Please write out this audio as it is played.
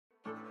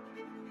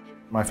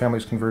My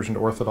family's conversion to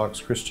Orthodox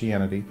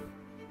Christianity.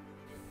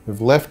 We've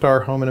left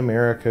our home in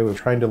America. We're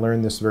trying to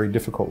learn this very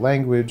difficult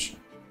language.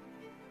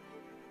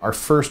 Our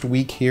first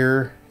week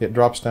here, it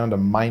drops down to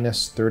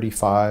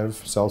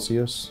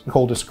 -35°C.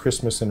 Coldest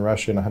Christmas in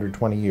Russia in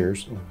 120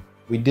 years.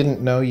 We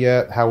didn't know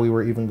yet how we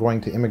were even going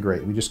to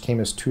immigrate. We just came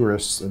as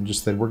tourists and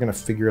just said, we're going to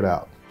figure it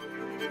out.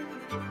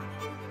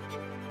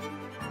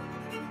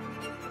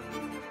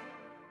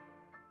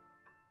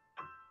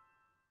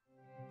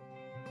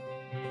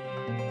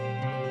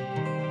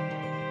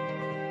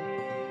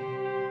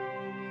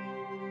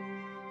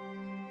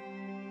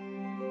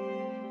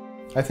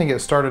 I think it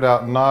started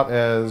out not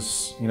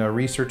as,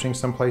 researching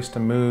some place to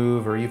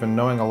move or even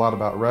knowing a lot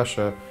about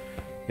Russia.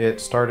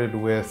 It started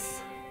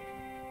with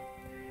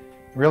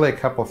really a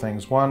couple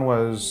things. One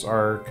was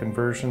our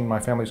conversion, my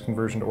family's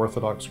conversion to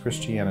Orthodox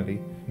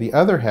Christianity. The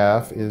other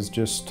half is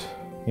just,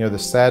 the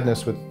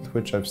sadness with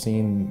which I've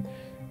seen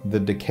the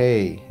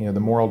decay, the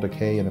moral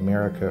decay in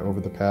America over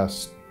the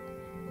past,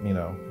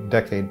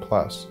 decade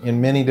plus.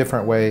 In many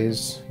different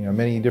ways,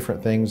 many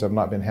different things I've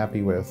not been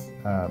happy with.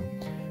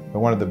 But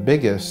one of the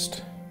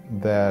biggest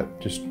that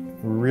just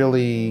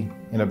really,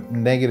 in a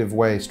negative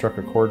way, struck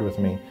a chord with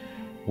me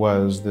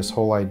was this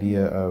whole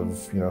idea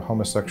of,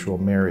 homosexual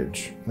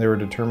marriage. They were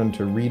determined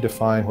to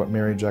redefine what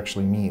marriage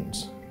actually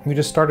means. We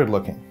just started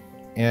looking,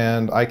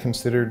 and I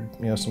considered,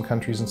 some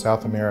countries in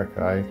South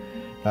America.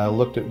 I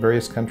looked at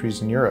various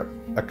countries in Europe.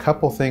 A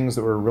couple things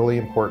that were really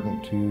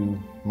important to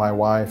my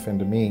wife and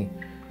to me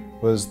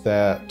was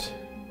that,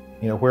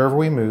 wherever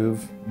we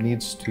move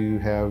needs to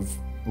have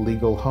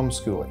legal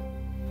homeschooling.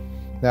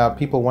 Now,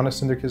 people want to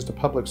send their kids to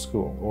public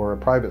school or a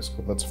private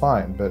school, that's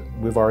fine, but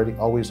we've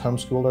always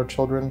homeschooled our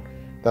children.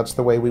 That's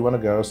the way we want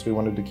to go, so we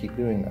wanted to keep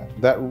doing that.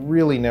 That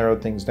really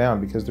narrowed things down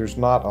because there's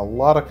not a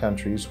lot of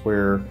countries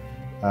where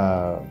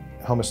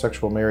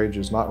homosexual marriage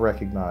is not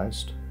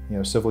recognized,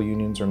 civil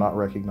unions are not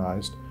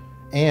recognized,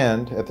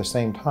 and at the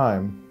same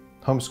time,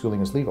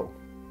 homeschooling is legal.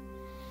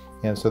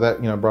 And so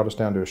that, brought us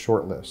down to a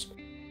short list.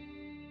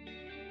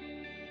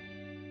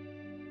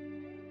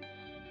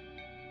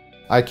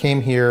 I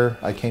came here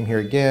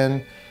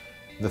again.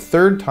 The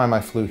third time I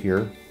flew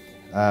here,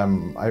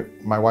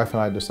 my wife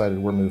and I decided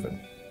we're moving,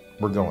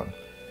 we're going.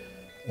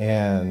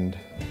 And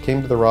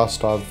came to the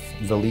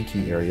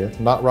Rostov-Veliki area,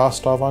 not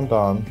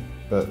Rostov-on-Don,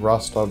 but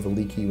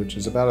Rostov-Veliki, which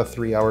is about a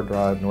 3-hour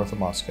drive north of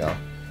Moscow.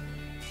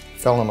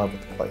 Fell in love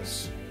with the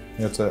place.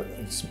 It's a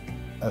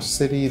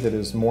city that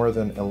is more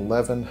than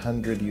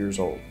 1,100 years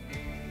old,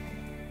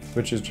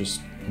 which is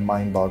just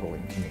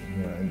mind-boggling to me.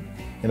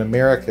 In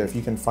America, if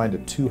you can find a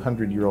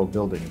 200-year-old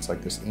building, it's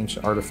like this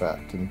ancient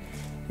artifact. And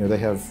they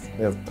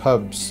have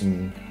pubs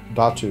and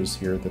dachas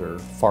here that are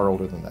far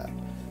older than that.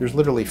 There's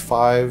literally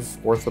 5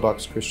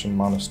 Orthodox Christian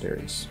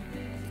monasteries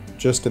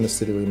just in the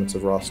city limits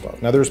of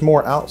Rostov. Now there's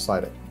more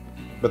outside it,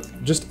 but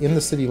just in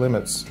the city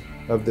limits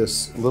of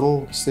this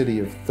little city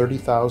of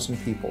 30,000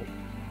 people,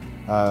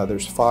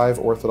 there's 5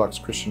 Orthodox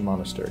Christian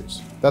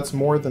monasteries. That's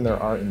more than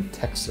there are in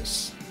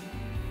Texas.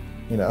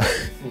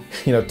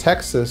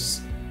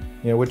 Texas,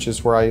 which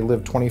is where I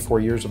lived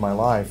 24 years of my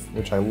life,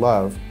 which I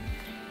love,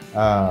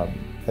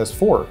 has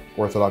 4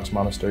 Orthodox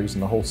monasteries in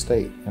the whole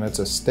state. And it's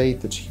a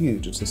state that's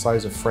huge. It's the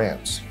size of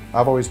France.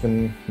 I've always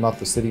been not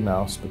the city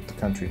mouse, but the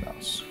country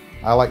mouse.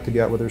 I like to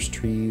be out where there's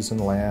trees and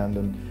land,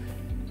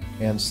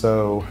 and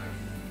so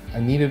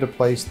I needed a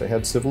place that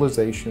had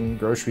civilization,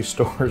 grocery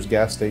stores,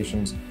 gas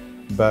stations,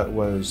 but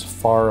was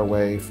far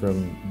away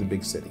from the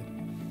big city.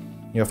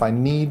 If I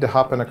need to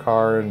hop in a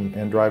car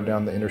and drive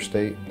down the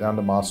interstate down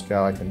to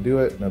Moscow, I can do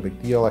it, no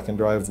big deal. I can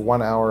drive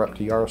 1 hour up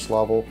to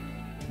Yaroslavl,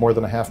 more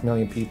than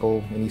 500,000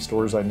 people. Any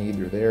stores I need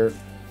are there.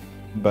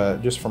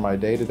 But just for my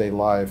day-to-day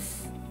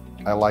life,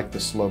 I like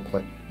the slow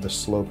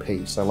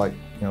pace. I like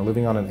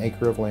living on an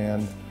acre of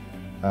land,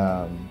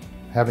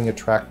 having a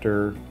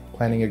tractor,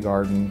 planting a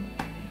garden,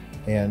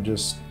 and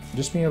just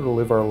being able to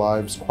live our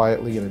lives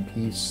quietly and in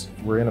peace.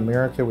 We're in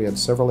America. We had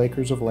several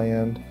acres of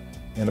land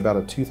and about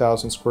a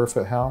 2,000 square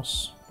foot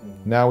house.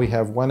 Now we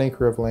have 1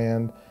 acre of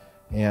land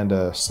and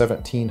a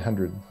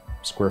 1,700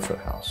 square foot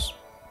house.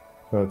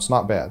 So it's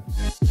not bad.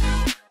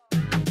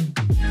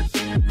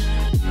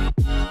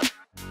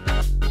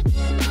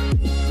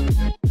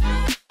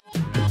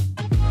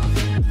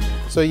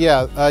 So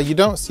yeah, you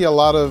don't see a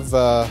lot of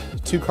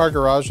 2-car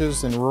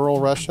garages in rural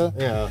Russia.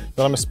 Yeah.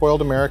 But I'm a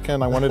spoiled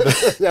American. I wanted to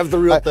have the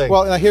real thing.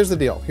 Well, now here's the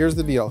deal. Here's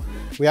the deal.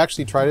 We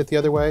actually tried it the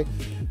other way.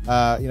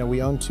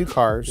 We own 2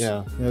 cars.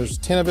 Yeah. There's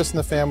 10 of us in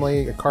the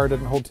family. A car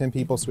doesn't hold 10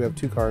 people, so we have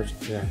 2 cars.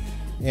 Yeah.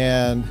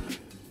 And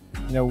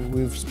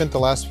we've spent the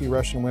last few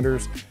Russian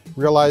winters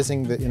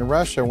realizing that in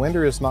Russia,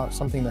 winter is not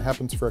something that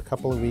happens for a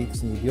couple of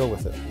weeks and you deal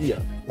with it. Yeah,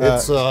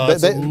 it's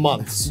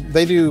months.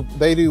 They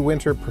do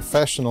winter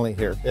professionally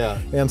here. Yeah.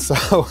 And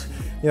so,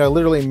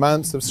 literally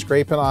months of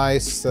scraping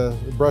ice,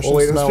 brushing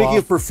snow Speaking off.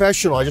 of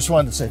professional, I just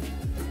wanted to say,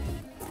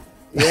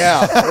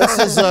 yeah, this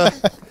is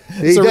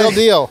it's a real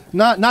deal.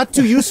 Not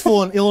too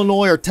useful in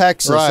Illinois or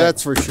Texas, right.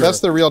 That's for sure. That's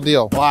the real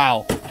deal.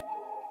 Wow.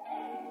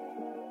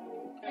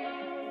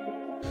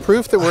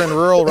 proof that we're in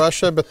rural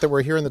Russia, but that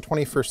we're here in the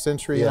 21st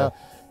century. Yeah.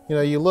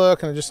 You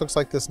look and it just looks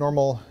like this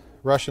normal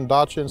Russian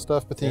dacha and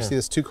stuff, but then you see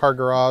this 2-car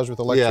garage with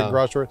electric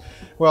garage door.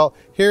 Well,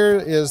 here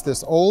is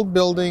this old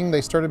building.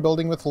 They started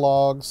building with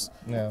logs,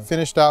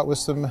 finished out with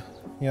some,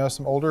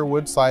 some older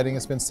wood siding.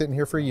 It's been sitting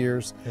here for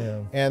years.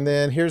 And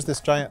then here's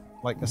this giant,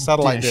 like a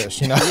satellite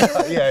dish, And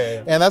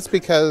that's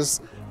because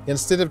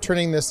instead of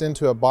turning this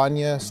into a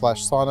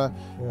banya/sauna,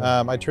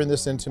 I turned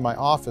this into my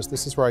office.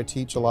 This is where I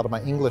teach a lot of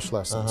my English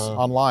lessons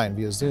online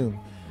via Zoom.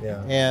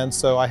 And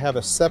so I have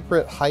a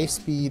separate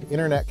high-speed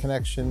internet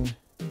connection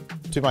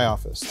to my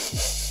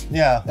office.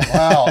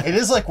 Wow. It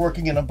is like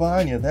working in a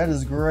banya. That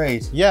is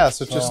great. Yeah,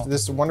 so just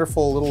this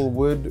wonderful little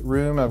wood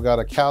room. I've got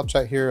a couch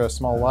out here, a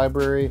small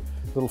library,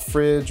 little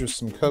fridge with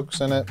some Cokes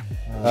in it.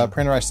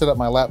 Printer. I set up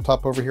my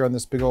laptop over here on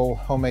this big old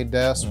homemade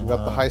desk. We've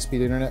got the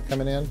high-speed internet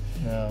coming in.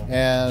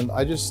 And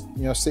I just,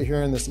 sit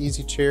here in this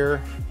easy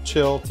chair,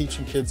 chill,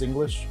 teaching kids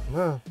English.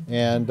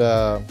 And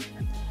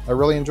I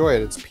really enjoy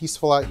it. It's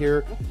peaceful out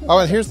here. Oh,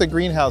 and here's the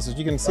greenhouses.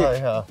 You can see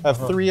I have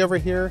 3 over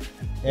here.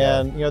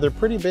 And, they're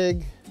pretty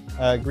big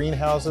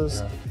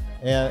greenhouses.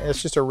 And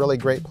it's just a really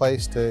great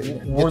place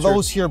to Were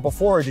those here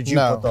before, or did you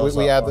put those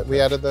up? We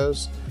added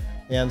those.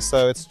 And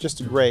so it's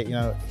just great.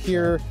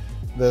 Here,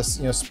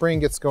 this, spring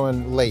gets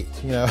going late.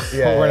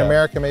 Where in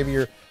America, maybe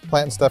you're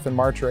planting stuff in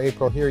March or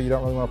April. Here, you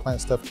don't really want to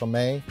plant stuff till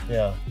May.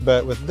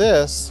 But with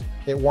this,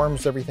 it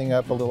warms everything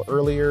up a little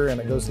earlier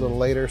and it goes a little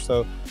later.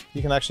 So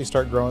you can actually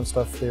start growing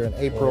stuff there in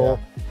April.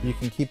 You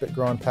can keep it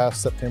growing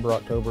past September,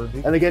 October.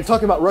 And again,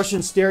 talking about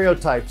Russian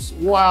stereotypes.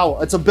 Wow,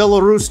 it's a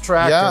Belarus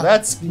tractor.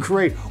 That's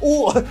great.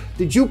 Oh,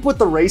 did you put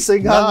the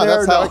racing on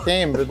there? That's how it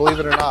came, believe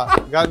it or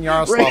not. Got in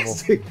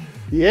Yaroslavl.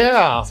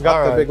 Yeah. It's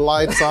got the big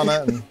lights on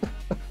it. And,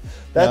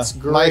 that's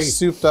great. Nice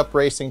souped up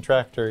racing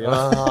tractor.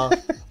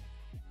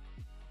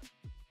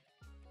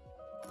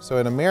 So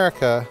in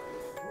America,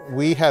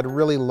 we had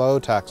really low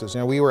taxes.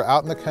 We were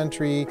out in the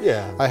country.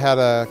 I had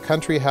a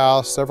country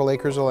house, several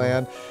acres of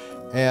land,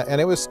 and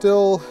it was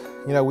still,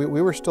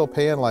 we were still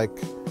paying like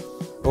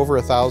over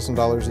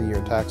 $1,000 a year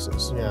in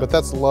taxes. But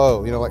that's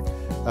low.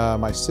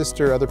 My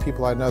sister, other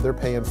people I know, they're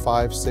paying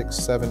 5, 6,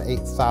 7,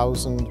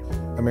 8,000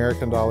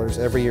 American dollars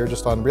every year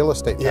just on real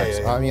estate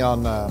taxes. I mean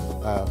on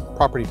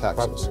property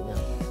taxes.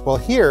 Well,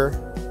 here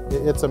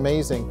it's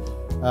amazing.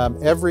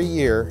 Every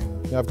year,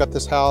 I've got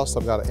this house,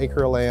 I've got an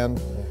acre of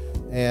land,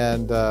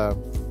 and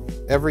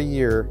every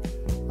year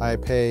I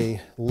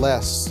pay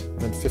less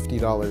than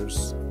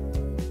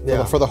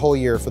 $50 for the whole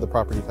year for the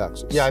property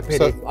taxes. I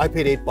paid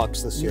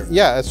 $8 this year.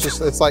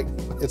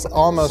 It's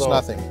almost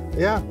nothing.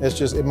 It's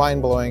just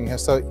mind-blowing.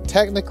 So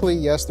technically,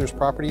 yes, there's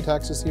property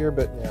taxes here,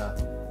 but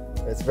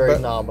it's very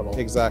nominal.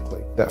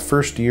 Exactly. That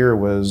first year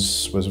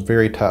was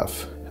very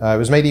tough. It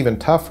was made even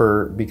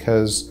tougher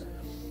because,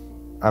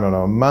 I don't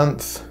know, a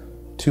month,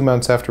 2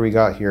 months after we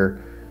got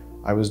here,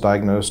 I was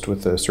diagnosed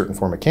with a certain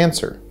form of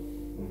cancer.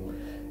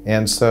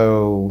 And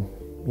so,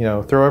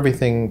 throw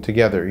everything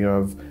together.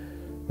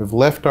 We've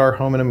left our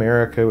home in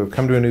America, we've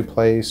come to a new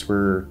place,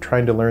 we're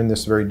trying to learn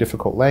this very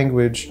difficult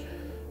language.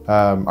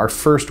 Our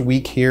first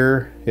week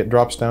here, it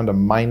drops down to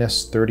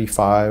minus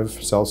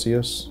 35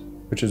 Celsius,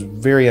 which is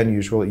very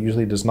unusual. It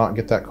usually does not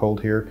get that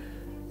cold here.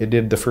 It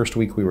did the first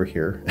week we were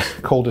here.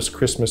 Coldest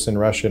Christmas in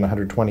Russia in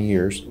 120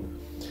 years.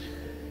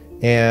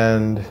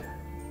 And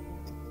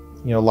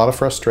a lot of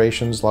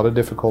frustrations, a lot of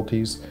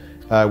difficulties.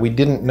 We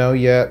didn't know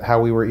yet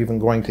how we were even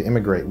going to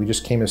immigrate. We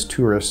just came as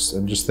tourists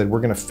and just said,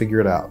 we're going to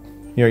figure it out.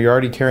 You're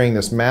already carrying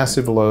this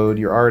massive load.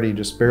 You're already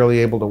just barely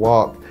able to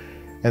walk.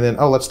 And then,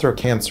 let's throw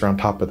cancer on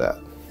top of that.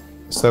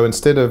 So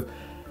instead of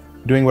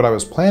doing what I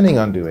was planning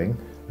on doing,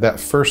 that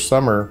first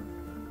summer,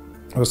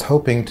 I was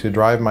hoping to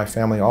drive my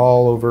family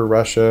all over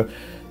Russia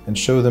and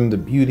show them the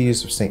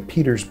beauties of St.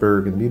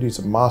 Petersburg and the beauties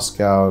of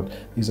Moscow,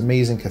 these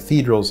amazing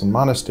cathedrals and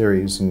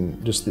monasteries,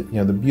 and just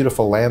the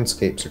beautiful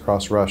landscapes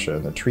across Russia,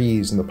 and the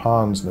trees and the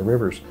ponds and the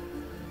rivers.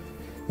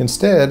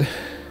 Instead,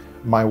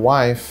 my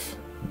wife,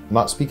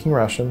 not speaking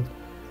Russian,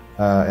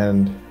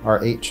 and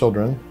our 8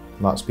 children,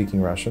 not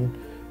speaking Russian,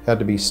 had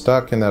to be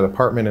stuck in that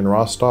apartment in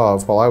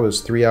Rostov while I was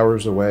 3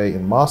 hours away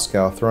in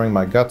Moscow throwing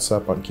my guts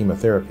up on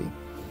chemotherapy.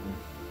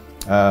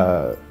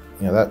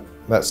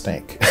 That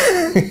stank.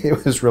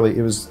 It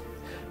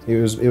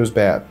was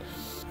bad.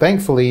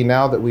 Thankfully,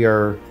 now that we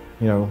are,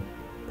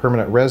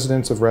 permanent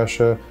residents of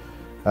Russia,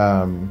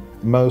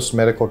 most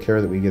medical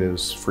care that we get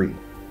is free.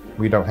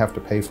 We don't have to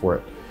pay for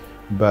it.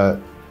 But,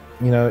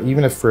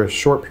 even if for a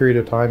short period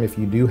of time, if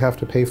you do have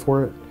to pay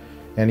for it,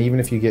 and even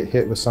if you get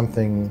hit with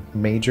something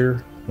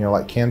major,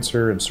 like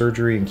cancer and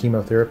surgery and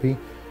chemotherapy,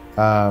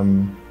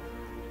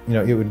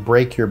 it would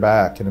break your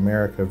back in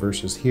America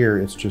versus here,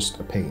 it's just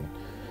a pain,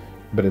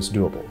 but it's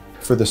doable.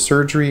 For the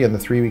surgery and the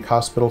 3-week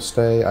hospital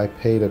stay, I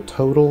paid a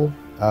total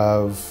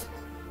of,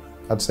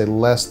 I'd say,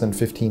 less than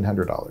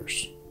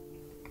 $1,500.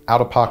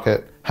 Out of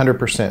pocket,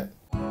 100%.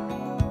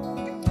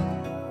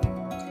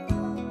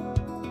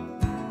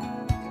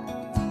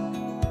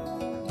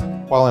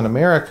 While in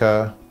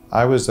America,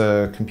 I was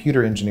a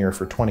computer engineer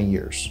for 20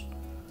 years,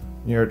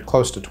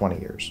 close to 20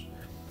 years.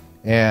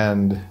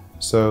 And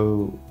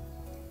so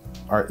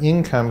our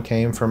income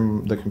came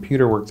from the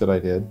computer work that I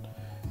did.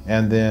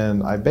 And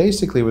then I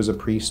basically was a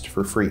priest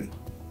for free.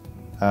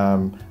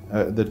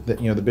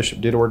 The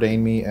bishop did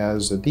ordain me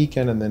as a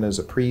deacon and then as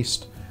a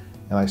priest,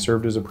 and I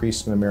served as a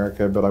priest in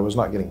America, but I was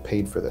not getting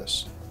paid for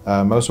this.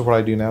 Most of what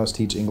I do now is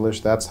teach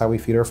English. That's how we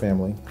feed our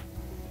family.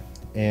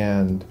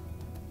 And,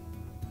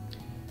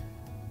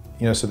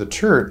 so the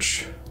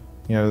church,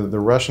 the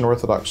Russian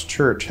Orthodox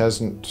Church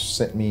hasn't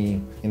sent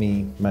me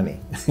any money,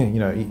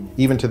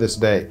 even to this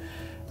day.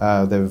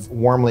 They've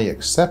warmly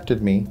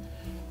accepted me,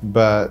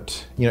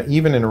 but,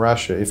 even in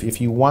Russia, if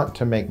you want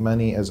to make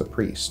money as a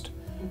priest,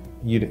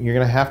 you're going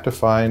to have to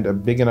find a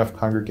big enough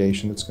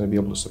congregation that's going to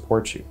be able to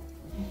support you.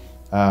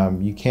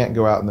 You can't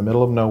go out in the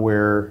middle of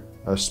nowhere,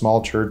 a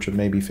small church of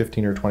maybe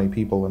 15 or 20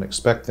 people, and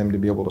expect them to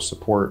be able to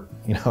support,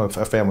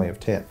 a family of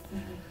 10.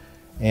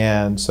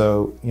 And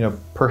so,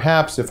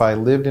 perhaps if I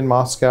lived in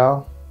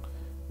Moscow,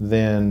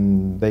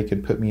 then they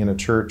could put me in a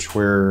church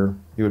where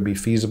it would be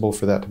feasible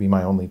for that to be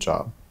my only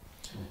job.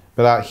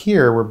 But out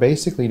here, we're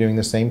basically doing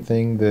the same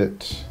thing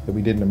that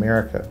we did in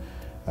America.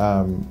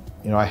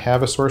 I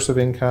have a source of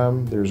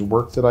income, there's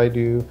work that I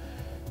do,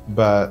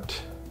 but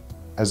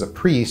as a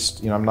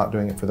priest, I'm not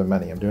doing it for the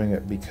money. I'm doing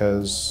it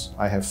because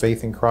I have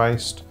faith in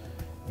Christ,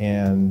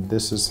 and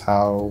this is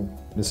how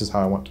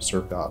I want to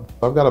serve God.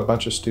 I've got a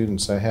bunch of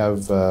students. I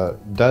have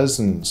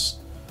dozens,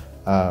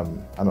 I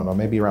don't know,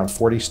 maybe around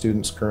 40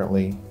 students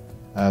currently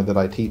that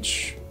I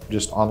teach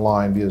just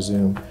online via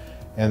Zoom.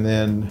 And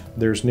then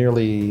there's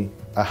nearly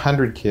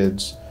 100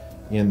 kids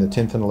in the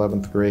 10th and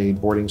 11th grade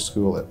boarding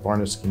school at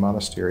Varnitsky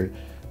Monastery,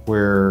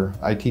 where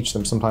I teach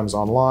them sometimes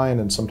online,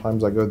 and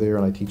sometimes I go there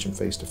and I teach them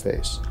face to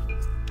face.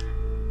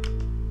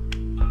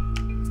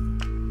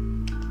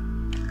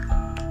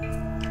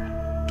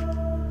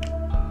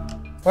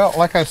 Well,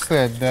 like I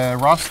said,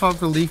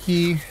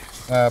 Rostov-Veliki,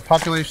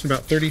 population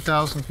about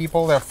 30,000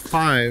 people. There are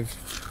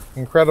 5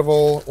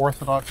 incredible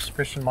Orthodox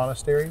Christian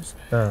monasteries,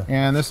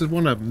 and this is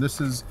one of them. This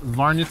is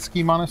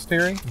Varnitsky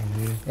Monastery,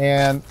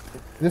 and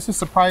this is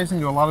surprising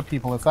to a lot of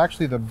people. It's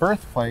actually the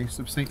birthplace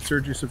of St.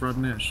 Sergius of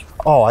Radonezh.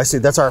 Oh, I see.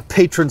 That's our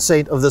patron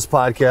saint of this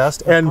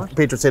podcast, and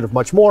patron saint of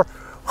much more.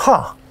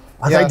 Huh.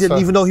 I didn't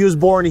even know he was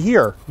born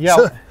here.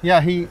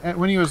 Yeah, He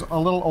when he was a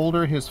little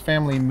older, his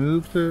family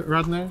moved to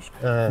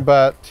Radonezh,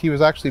 but he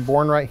was actually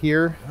born right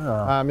here.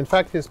 In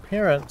fact, his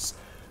parents,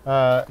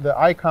 the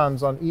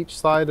icons on each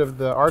side of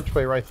the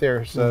archway right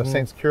there,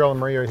 Saints Kirill and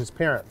Maria are his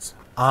parents.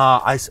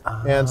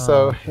 And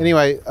so,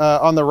 anyway,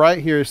 on the right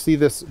here, see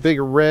this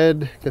big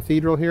red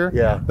cathedral here?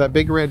 Yeah. That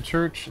big red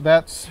church,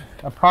 that's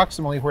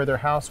approximately where their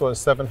house was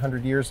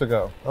 700 years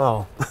ago.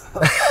 Oh.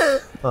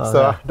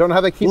 So, I don't know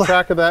how they keep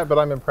track of that, but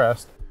I'm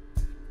impressed.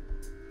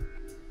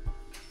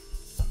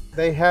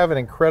 They have an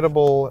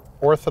incredible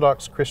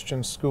Orthodox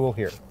Christian school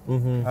here.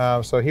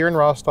 So here in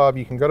Rostov,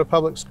 you can go to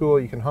public school,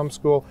 you can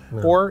homeschool,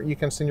 or you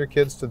can send your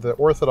kids to the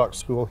Orthodox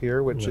school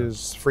here, which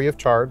is free of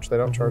charge. They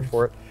don't charge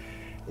for it.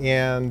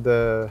 And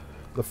the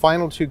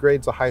final 2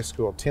 grades of high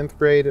school, 10th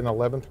grade and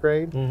 11th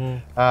grade,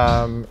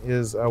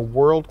 is a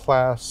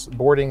world-class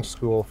boarding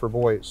school for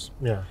boys.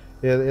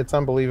 It's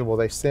unbelievable.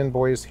 They send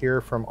boys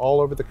here from all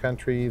over the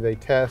country. They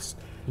test,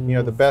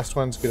 the best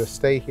ones get to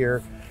stay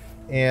here.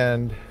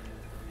 And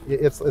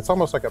it's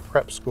almost like a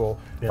prep school.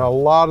 A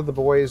lot of the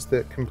boys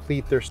that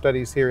complete their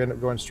studies here end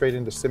up going straight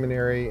into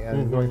seminary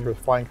and going through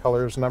flying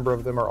colors. A number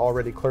of them are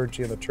already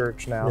clergy in the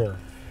church now.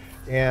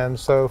 And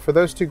so for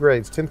those 2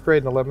 grades, 10th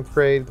grade and 11th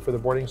grade for the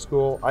boarding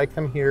school, I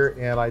come here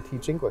and I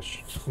teach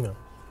English.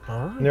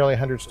 Nearly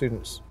 100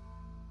 students.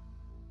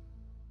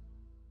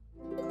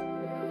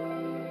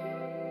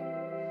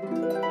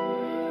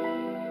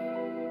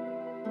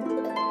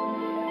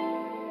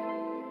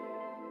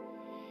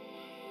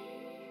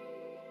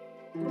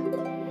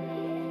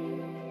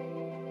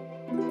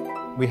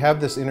 We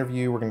have this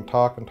interview, we're going to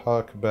talk and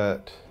talk,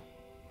 but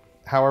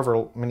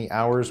however many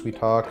hours we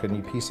talk and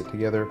you piece it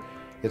together,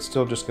 it's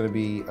still just going to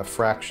be a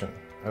fraction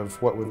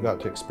of what we've got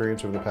to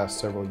experience over the past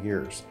several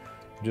years.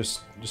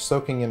 Just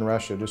soaking in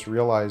Russia, just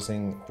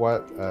realizing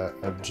what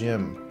a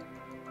gem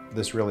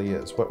this really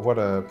is.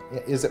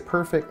 Is it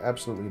perfect?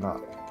 Absolutely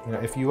not.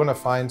 If you want to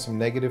find some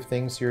negative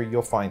things here,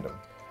 you'll find them.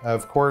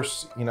 Of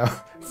course,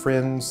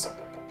 friends,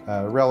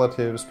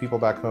 relatives, people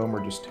back home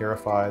were just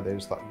terrified. They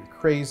just thought, you're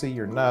crazy,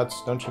 you're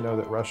nuts. Don't you know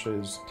that Russia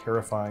is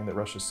terrifying, that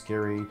Russia's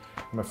scary?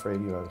 I'm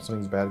afraid,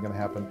 something's bad going to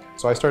happen.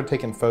 So I started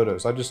taking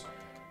photos. I just,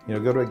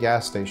 go to a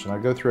gas station. I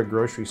go through a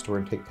grocery store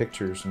and take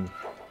pictures, and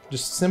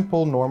just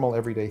simple, normal,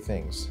 everyday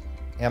things.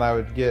 And I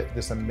would get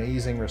this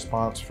amazing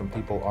response from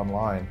people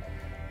online.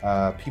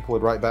 People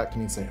would write back to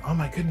me and say, oh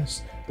my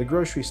goodness, the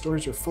grocery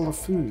stores are full of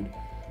food.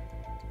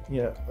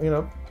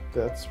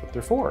 That's what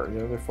they're for,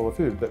 they're full of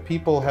food. But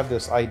people have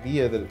this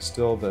idea that it's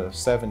still the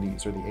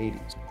 70s or the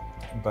 80s.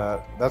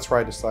 But that's where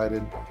I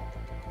decided,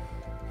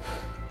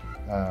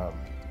 the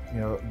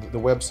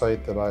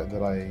website that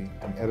I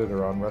am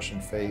editor on,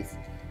 Russian Faith,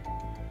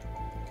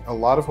 a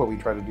lot of what we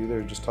try to do there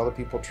is just tell the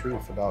people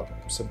truth about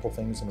simple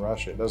things in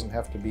Russia. It doesn't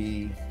have to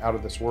be out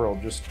of this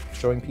world, just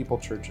showing people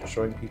churches,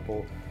 showing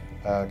people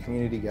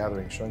community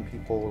gatherings, showing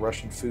people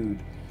Russian food.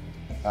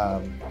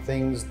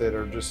 Things that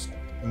are just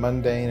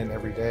mundane and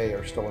everyday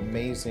are still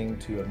amazing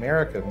to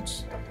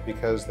Americans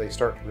because they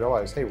start to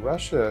realize, hey,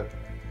 Russia,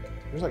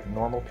 there's like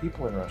normal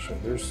people in Russia.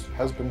 There's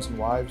husbands and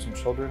wives and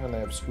children, and they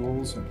have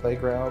schools and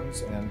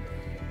playgrounds and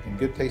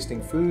good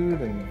tasting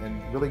food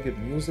and really good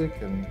music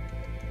and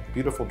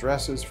beautiful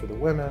dresses for the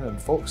women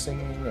and folk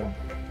singing.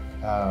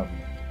 And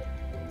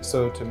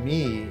so to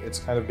me, it's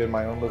kind of been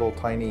my own little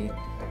tiny,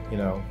 you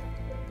know,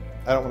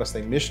 I don't want to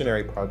say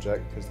missionary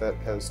project because that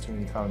has too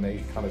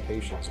many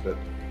connotations, but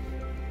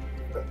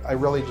I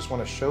really just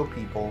want to show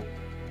people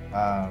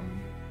that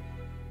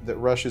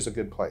Russia is a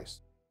good place.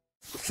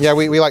 Yeah,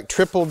 we like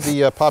tripled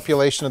the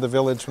population of the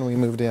village when we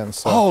moved in.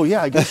 So. Oh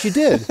yeah, I guess you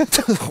did.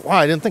 Wow,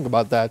 I didn't think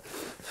about that.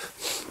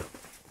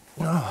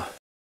 Oh.